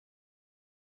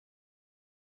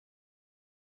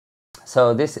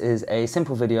So this is a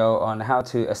simple video on how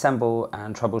to assemble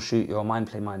and troubleshoot your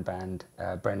MyndPlay MyndBand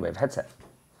Brainwave headset.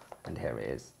 And here it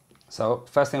is. So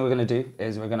first thing we're going to do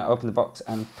is we're going to open the box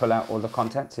and pull out all the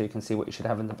content so you can see what you should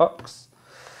have in the box.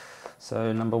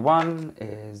 So number one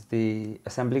is the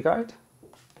assembly guide.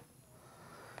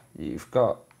 You've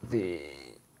got the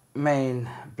main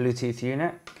Bluetooth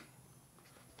unit.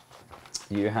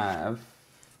 You have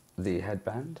the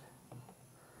headband.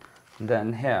 And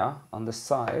then here on the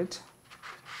side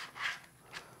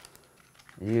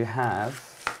you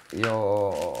have a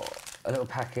little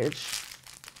package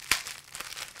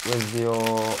with your,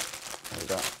 there we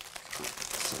go.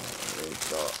 So we've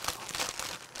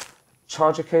got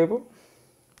charger cable,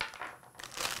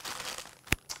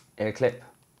 ear clip,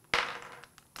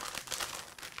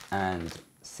 and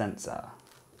sensor.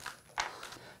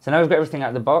 So now we've got everything out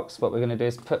of the box, what we're going to do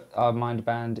is put our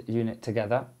MyndBand unit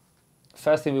together.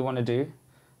 First thing we want to do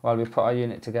while we put our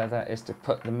unit together is to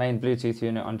put the main Bluetooth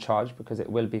unit on charge, because it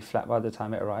will be flat by the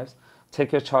time it arrives.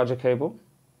 Take your charger cable,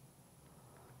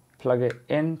 plug it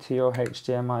into your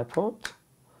HDMI port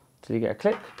till you get a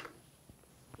click.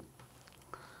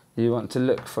 You want to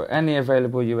look for any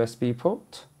available USB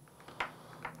port.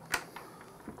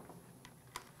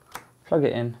 Plug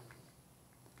it in,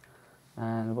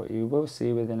 and what you will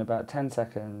see within about 10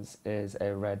 seconds is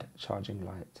a red charging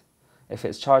light. If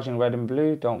it's charging red and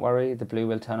blue, don't worry, the blue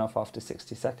will turn off after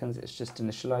 60 seconds, it's just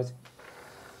initializing.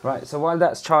 Right, so while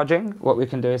that's charging, what we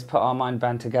can do is put our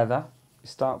MyndBand together. We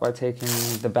start by taking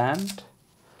the band,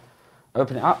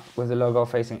 open it up with the logo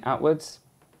facing outwards,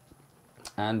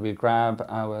 and we grab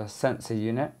our sensor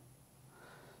unit.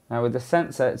 Now with the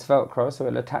sensor, it's Velcro, so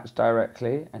it'll attach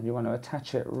directly, and you want to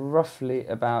attach it roughly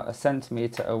about 1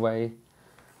 centimeter away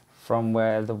from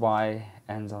where the Y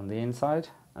ends on the inside,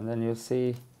 and then you'll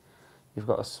see you've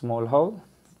got a small hole.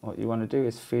 What you want to do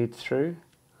is feed through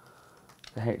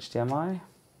the HDMI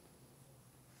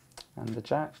and the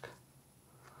jack.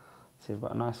 So you've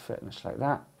got a nice fitness like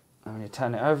that. And when you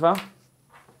turn it over,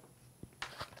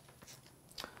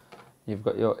 you've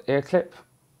got your ear clip,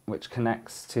 which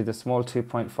connects to the small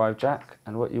 2.5 jack.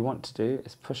 And what you want to do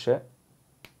is push it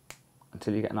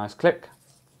until you get a nice click.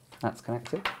 That's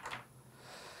connected.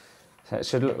 So it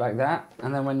should look like that.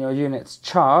 And then when your unit's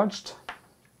charged,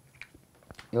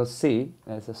 you'll see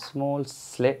there's a small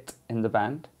slit in the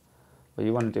band. What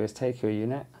you want to do is take your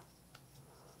unit,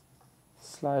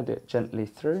 slide it gently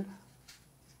through,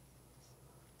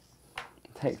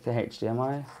 take the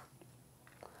HDMI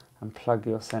and plug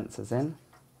your sensors in,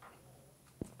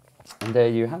 and there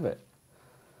you have it.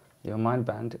 Your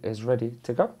MyndBand is ready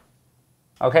to go.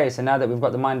 Okay, so now that we've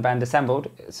got the MyndBand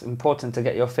assembled, it's important to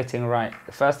get your fitting right.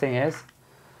 The first thing is,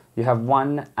 you have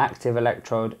one active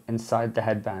electrode inside the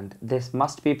headband. This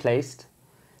must be placed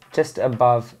just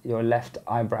above your left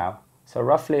eyebrow. So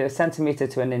roughly 1 centimeter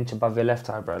to 1 inch above your left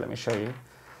eyebrow. Let me show you.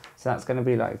 So that's going to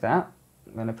be like that.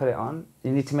 I'm going to put it on.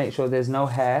 You need to make sure there's no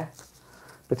hair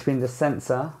between the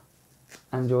sensor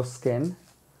and your skin.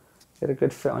 Get a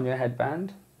good fit on your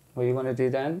headband. What you want to do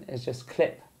then is just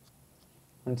clip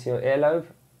onto your earlobe,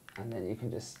 and then you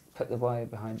can just put the wire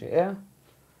behind your ear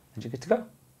and you're good to go.